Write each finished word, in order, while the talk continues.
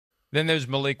Then there's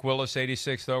Malik Willis,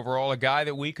 86th overall, a guy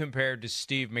that we compared to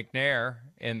Steve McNair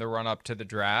in the run-up to the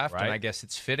draft, Right. and I guess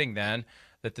it's fitting then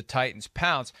that the Titans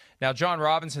pounce. Now, John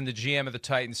Robinson, the GM of the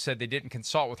Titans, said they didn't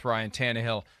consult with Ryan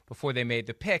Tannehill before they made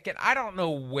the pick, and I don't know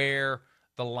where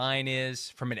the line is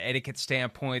from an etiquette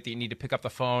standpoint that you need to pick up the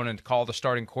phone and call the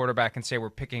starting quarterback and say we're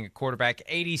picking a quarterback.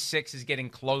 86 is getting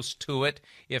close to it,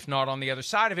 if not on the other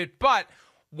side of it, but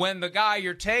when the guy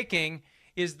you're taking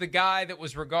is the guy that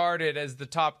was regarded as the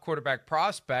top quarterback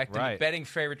prospect and the betting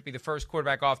favorite to be the first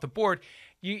quarterback off the board,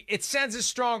 it sends a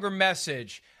stronger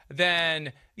message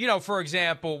than, for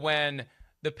example, when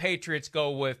the Patriots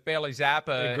go with Bailey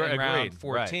Zappa in round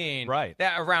 14. Right.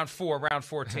 Round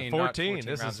 14. 14.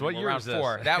 This is what year is this?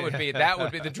 4. That would be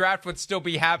the draft would still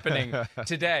be happening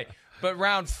today. But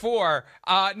round 4,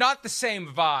 not the same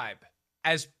vibe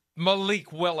as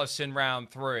Malik Willis in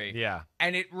round 3. Yeah.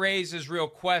 And it raises real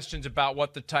questions about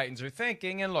what the Titans are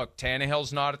thinking. And look,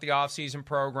 Tannehill's not at the offseason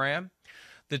program.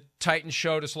 The Titans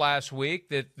showed us last week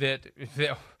that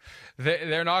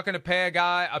they're not going to pay a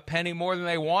guy a penny more than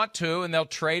they want to, and they'll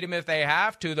trade him if they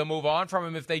have to. They'll move on from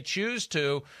him if they choose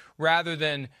to, rather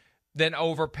than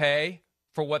overpay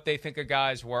for what they think a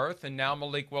guy's worth. And now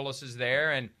Malik Willis is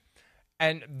there,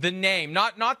 and the name,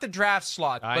 not the draft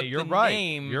slot, but you're the right.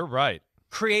 name. You're right.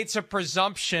 Creates a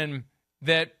presumption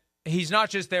that he's not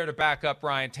just there to back up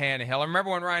Ryan Tannehill. I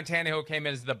remember when Ryan Tannehill came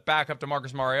in as the backup to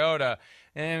Marcus Mariota,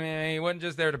 and he wasn't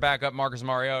just there to back up Marcus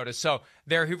Mariota. So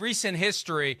their recent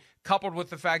history, coupled with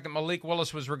the fact that Malik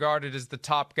Willis was regarded as the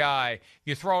top guy,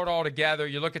 you throw it all together,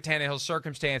 you look at Tannehill's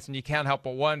circumstance, and you can't help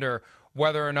but wonder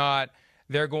whether or not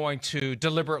they're going to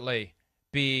deliberately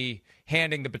be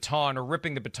handing the baton or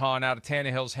ripping the baton out of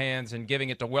Tannehill's hands and giving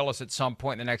it to Willis at some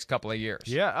point in the next couple of years.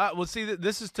 Yeah, well, see,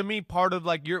 this is to me part of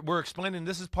we're explaining.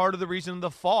 This is part of the reason of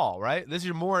the fall, right? This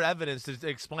is more evidence to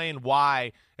explain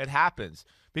why it happens,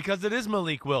 because it is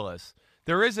Malik Willis.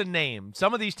 There is a name.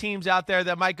 Some of these teams out there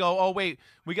that might go, oh wait,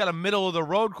 we got a middle of the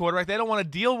road quarterback. They don't want to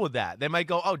deal with that. They might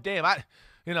go, oh damn,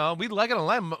 we like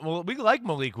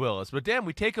Malik Willis, but damn,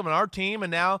 we take him on our team,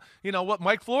 and now what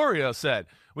Mike Florio said.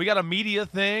 We got a media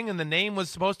thing, and the name was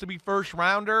supposed to be first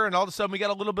rounder, and all of a sudden we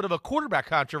got a little bit of a quarterback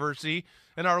controversy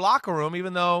in our locker room,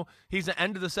 even though he's an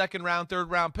end of the second round,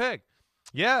 third round pick.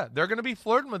 Yeah, they're going to be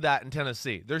flirting with that in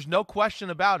Tennessee. There's no question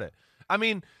about it. I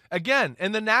mean, again,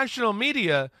 in the national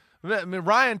media,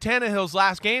 Ryan Tannehill's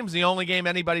last game is the only game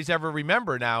anybody's ever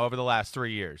remembered now over the last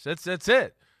 3 years. That's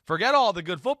it. Forget all the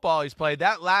good football he's played.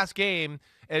 That last game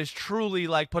is truly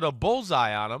put a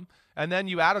bullseye on him. And then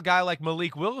you add a guy like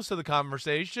Malik Willis to the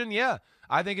conversation. Yeah,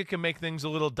 I think it can make things a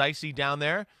little dicey down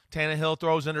there. Tannehill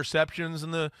throws interceptions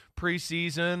in the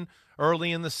preseason,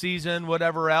 early in the season,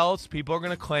 whatever else. People are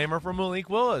going to clamor for Malik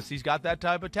Willis. He's got that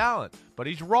type of talent, but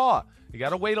he's raw. You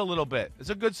got to wait a little bit. It's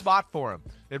a good spot for him.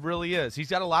 It really is. He's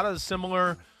got a lot of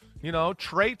similar,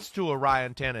 traits to a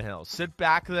Ryan Tannehill. Sit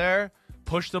back there,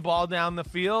 push the ball down the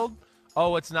field.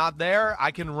 Oh, it's not there.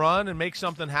 I can run and make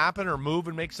something happen, or move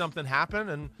and make something happen.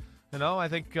 And I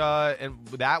think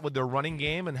with their running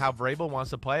game and how Vrabel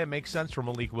wants to play, it makes sense for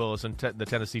Malik Willis and the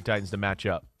Tennessee Titans to match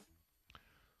up.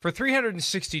 For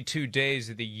 362 days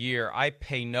of the year, I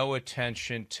pay no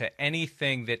attention to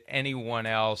anything that anyone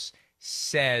else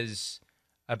says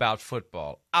about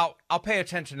football. I'll pay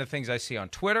attention to things I see on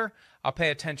Twitter. I'll pay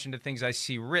attention to things I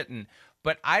see written.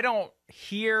 But I don't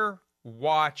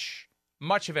watch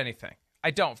much of anything. I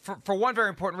don't. For one very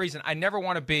important reason. I never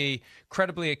want to be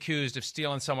credibly accused of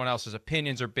stealing someone else's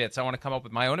opinions or bits. I want to come up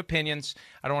with my own opinions.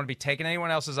 I don't want to be taking anyone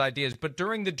else's ideas. But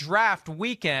during the draft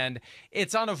weekend,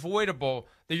 it's unavoidable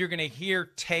that you're going to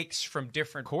hear takes from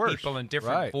different people and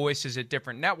different voices at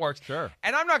different networks. Sure.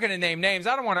 And I'm not going to name names.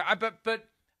 I don't want to. But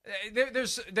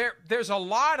there's a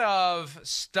lot of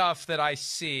stuff that I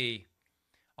see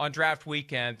on draft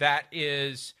weekend that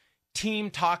is team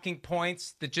talking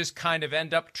points that just kind of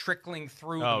end up trickling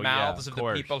through the mouths of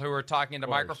the people who are talking into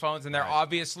microphones, and they're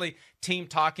obviously team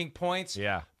talking points.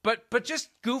 Yeah. But just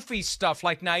goofy stuff,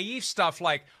 like naive stuff,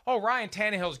 like, oh, Ryan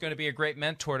Tannehill is going to be a great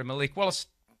mentor to Malik Willis.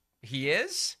 He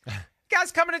is?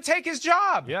 Guy's coming to take his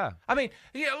job. Yeah. I mean,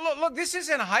 look, this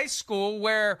isn't high school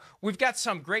where we've got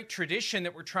some great tradition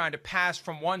that we're trying to pass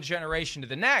from one generation to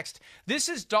the next. This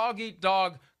is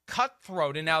dog-eat-dog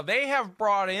cutthroat, and now they have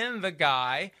brought in the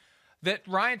guy that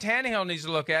Ryan Tannehill needs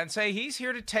to look at and say, he's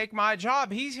here to take my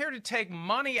job. He's here to take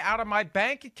money out of my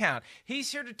bank account.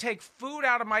 He's here to take food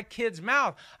out of my kid's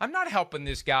mouth. I'm not helping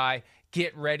this guy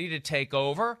get ready to take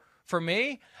over for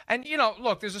me. And,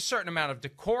 look, there's a certain amount of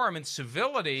decorum and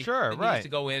civility that needs to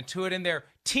go into it, and they're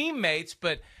teammates,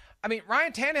 but I mean,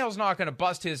 Ryan Tannehill's not going to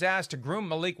bust his ass to groom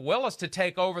Malik Willis to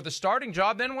take over the starting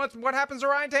job. Then what happens to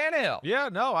Ryan Tannehill? Yeah,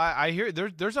 no, I hear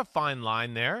there's a fine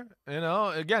line there.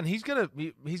 Again, he's gonna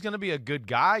be a good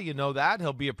guy. You know that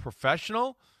he'll be a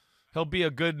professional. He'll be a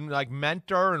good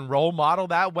mentor and role model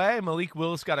that way. Malik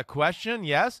Willis got a question.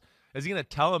 Yes. Is he going to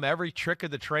tell him every trick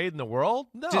of the trade in the world?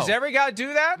 No. Does every guy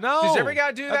do that? No. Does every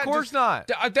guy do that? Of course not.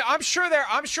 I'm sure there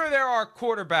are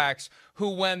quarterbacks who,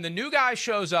 when the new guy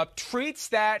shows up, treats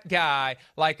that guy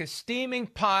like a steaming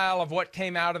pile of what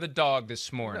came out of the dog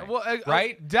this morning. Well,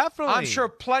 right? Definitely. I'm sure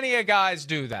plenty of guys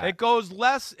do that. It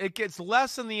gets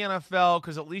less in the NFL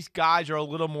because at least guys are a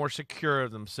little more secure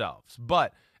of themselves.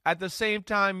 But at the same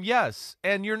time, yes.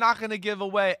 And you're not going to give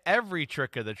away every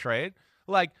trick of the trade.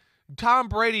 Like Tom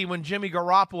Brady, when Jimmy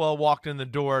Garoppolo walked in the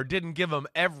door, didn't give him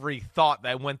every thought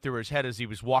that went through his head as he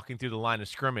was walking through the line of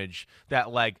scrimmage that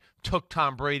took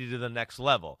Tom Brady to the next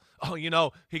level. Oh,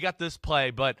 he got this play,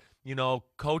 but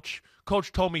coach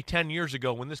told me 10 years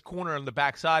ago when this corner on the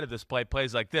backside of this play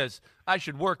plays like this, I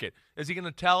should work it. Is he going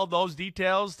to tell those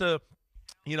details to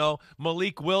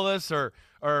Malik Willis or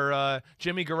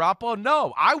Jimmy Garoppolo?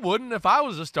 No, I wouldn't if I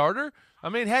was a starter. I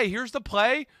mean, hey, here's the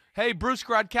play. Hey, Bruce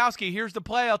Grodkowski, here's the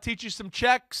play. I'll teach you some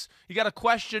checks. You got a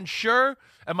question? Sure.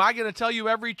 Am I going to tell you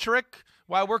every trick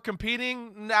while we're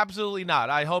competing? Absolutely not.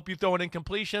 I hope you throw an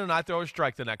incompletion and I throw a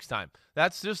strike the next time.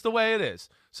 That's just the way it is.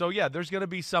 So, yeah, there's going to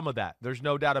be some of that. There's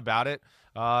no doubt about it.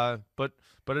 But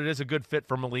it is a good fit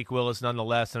for Malik Willis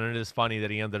nonetheless, and it is funny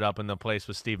that he ended up in the place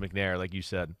with Steve McNair, like you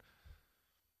said.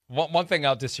 One thing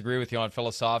I'll disagree with you on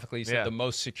philosophically, you said the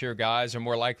most secure guys are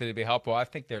more likely to be helpful. I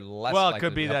think they're less likely to be helpful. Well, it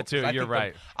could be that too. You're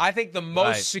right. I think the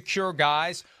most secure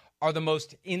guys are the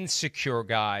most insecure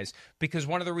guys because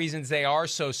one of the reasons they are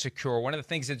so secure, one of the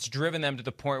things that's driven them to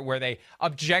the point where they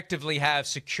objectively have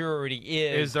security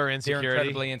is their insecurity. They're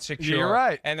incredibly insecure. You're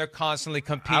right. And they're constantly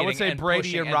competing. I would say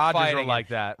Brady and Rodgers are like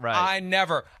that. Right. I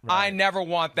never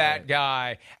want that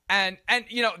guy. And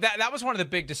that was one of the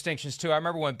big distinctions too. I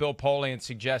remember when Bill Polian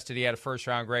suggested he had a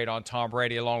first-round grade on Tom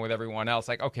Brady along with everyone else.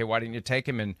 Like, okay, why didn't you take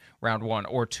him in round 1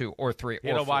 or 2 or 3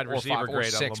 or 4 wide or receiver 5 or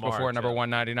grade 6 on Lamar, before number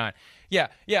 199? Yeah.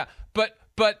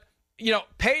 But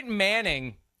Peyton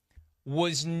Manning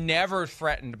was never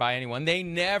threatened by anyone. They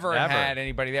never had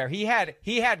anybody there. He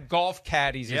had golf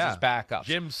caddies as his backups.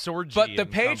 Jim Sorgi. But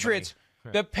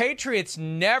the Patriots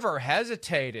never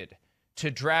hesitated to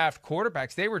draft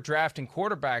quarterbacks. They were drafting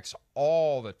quarterbacks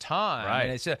all the time.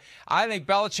 Right. And I think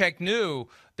Belichick knew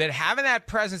that having that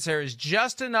presence there is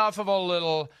just enough of a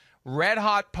little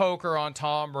red-hot poker on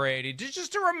Tom Brady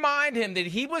just to remind him that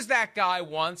he was that guy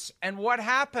once and what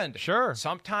happened. Sure.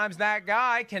 Sometimes that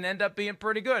guy can end up being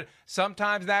pretty good.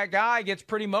 Sometimes that guy gets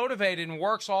pretty motivated and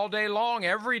works all day long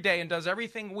every day and does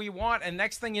everything we want. And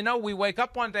next thing you know, we wake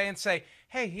up one day and say,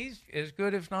 hey, he's as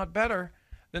good, if not better,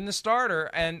 than the starter.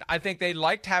 And I think they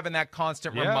liked having that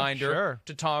constant reminder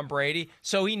to Tom Brady,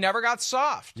 so he never got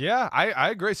soft. Yeah, I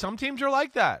agree. Some teams are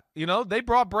like that. They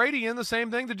brought Brady in the same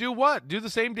thing to do what? Do the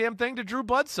same damn thing to Drew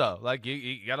Bledsoe. Like,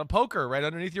 you got a poker right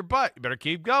underneath your butt. You better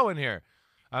keep going here.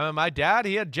 My dad,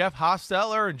 he had Jeff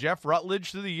Hostetler and Jeff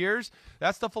Rutledge through the years.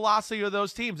 That's the philosophy of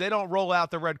those teams. They don't roll out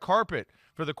the red carpet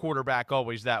for the quarterback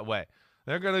always that way.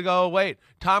 They're going to go, wait,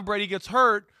 Tom Brady gets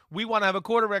hurt. We want to have a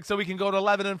quarterback so we can go to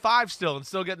 11-5 still and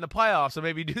still get in the playoffs and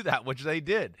maybe do that, which they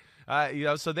did.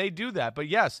 So they do that. But,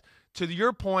 yes, to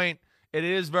your point, it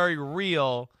is very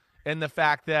real in the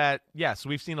fact that, yes,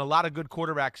 we've seen a lot of good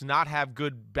quarterbacks not have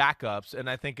good backups, and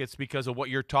I think it's because of what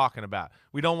you're talking about.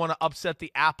 We don't want to upset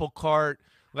the apple cart.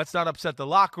 Let's not upset the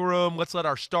locker room. Let's let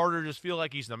our starter just feel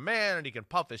like he's the man and he can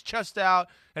puff his chest out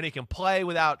and he can play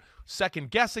without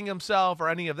second-guessing himself or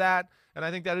any of that. And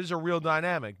I think that is a real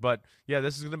dynamic. But, yeah,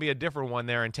 this is going to be a different one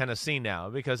there in Tennessee now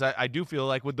because I do feel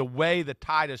like with the way the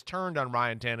tide has turned on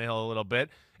Ryan Tannehill a little bit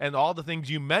and all the things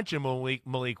you mentioned,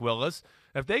 Malik Willis,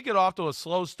 if they get off to a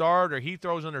slow start or he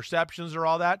throws interceptions or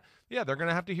all that, yeah, they're going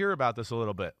to have to hear about this a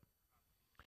little bit.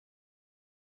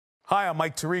 Hi, I'm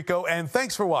Mike Tirico, and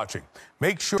thanks for watching.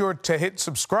 Make sure to hit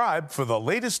subscribe for the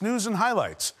latest news and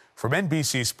highlights from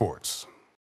NBC Sports.